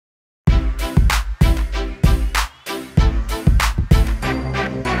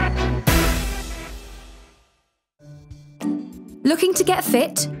Looking to get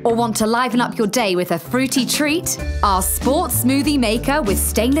fit or want to liven up your day with a fruity treat? Our Sports Smoothie Maker with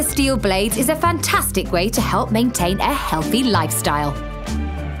stainless steel blades is a fantastic way to help maintain a healthy lifestyle.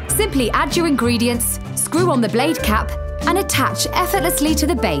 Simply add your ingredients, screw on the blade cap, and attach effortlessly to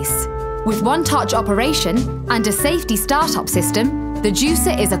the base. With one-touch operation and a safety startup system, the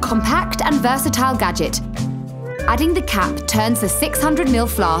juicer is a compact and versatile gadget. Adding the cap turns the 600ml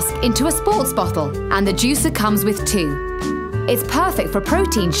flask into a sports bottle, and the juicer comes with two. It's perfect for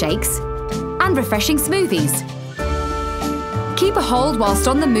protein shakes and refreshing smoothies. Keep a hold whilst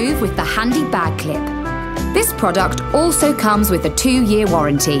on the move with the handy bag clip. This product also comes with a 2-year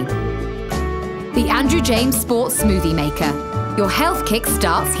warranty. The Andrew James Sports Smoothie Maker. Your health kick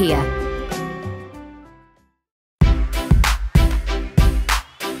starts here.